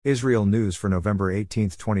Israel News for November 18,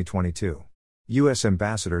 2022. U.S.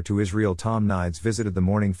 Ambassador to Israel Tom Nides visited the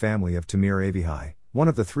mourning family of Tamir Avihai, one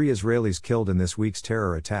of the 3 Israelis killed in this week's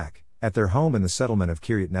terror attack, at their home in the settlement of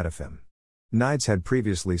Kiryat Netafim. Nides had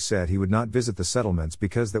previously said he would not visit the settlements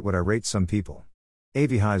because that would irate some people.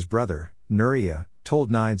 Avihai's brother, Nuriah, told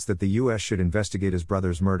Nides that the U.S. should investigate his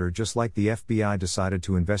brother's murder just like the FBI decided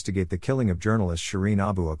to investigate the killing of journalist Shireen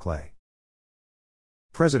Abu Akleh.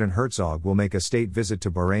 President Herzog will make a state visit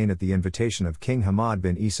to Bahrain at the invitation of King Hamad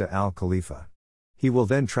bin Isa Al Khalifa. He will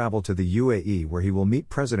then travel to the UAE where he will meet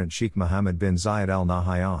President Sheikh Mohammed bin Zayed Al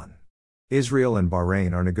Nahyan. Israel and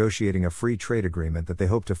Bahrain are negotiating a free trade agreement that they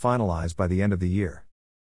hope to finalize by the end of the year.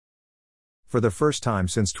 For the first time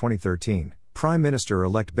since 2013, Prime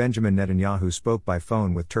Minister-elect Benjamin Netanyahu spoke by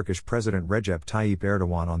phone with Turkish President Recep Tayyip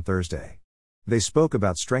Erdogan on Thursday. They spoke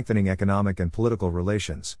about strengthening economic and political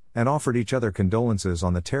relations, and offered each other condolences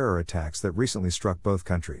on the terror attacks that recently struck both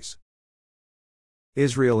countries.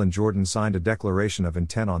 Israel and Jordan signed a declaration of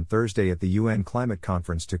intent on Thursday at the UN Climate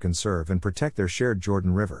Conference to conserve and protect their shared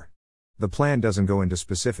Jordan River. The plan doesn't go into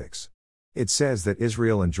specifics. It says that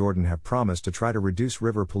Israel and Jordan have promised to try to reduce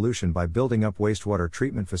river pollution by building up wastewater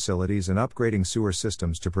treatment facilities and upgrading sewer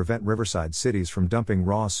systems to prevent riverside cities from dumping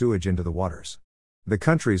raw sewage into the waters. The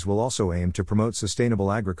countries will also aim to promote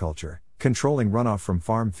sustainable agriculture, controlling runoff from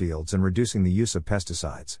farm fields and reducing the use of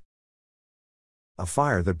pesticides. A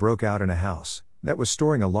fire that broke out in a house that was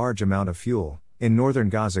storing a large amount of fuel in northern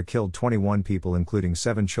Gaza killed 21 people including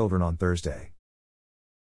 7 children on Thursday.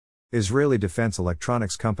 Israeli defense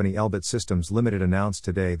electronics company Elbit Systems Limited announced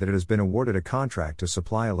today that it has been awarded a contract to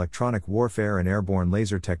supply electronic warfare and airborne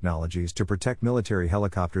laser technologies to protect military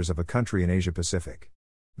helicopters of a country in Asia Pacific.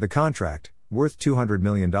 The contract, worth $200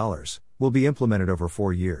 million, will be implemented over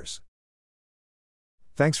 4 years.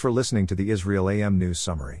 Thanks for listening to the Israel AM News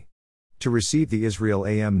Summary. To receive the Israel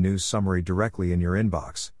AM News Summary directly in your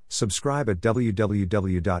inbox, subscribe at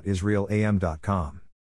www.israelam.com.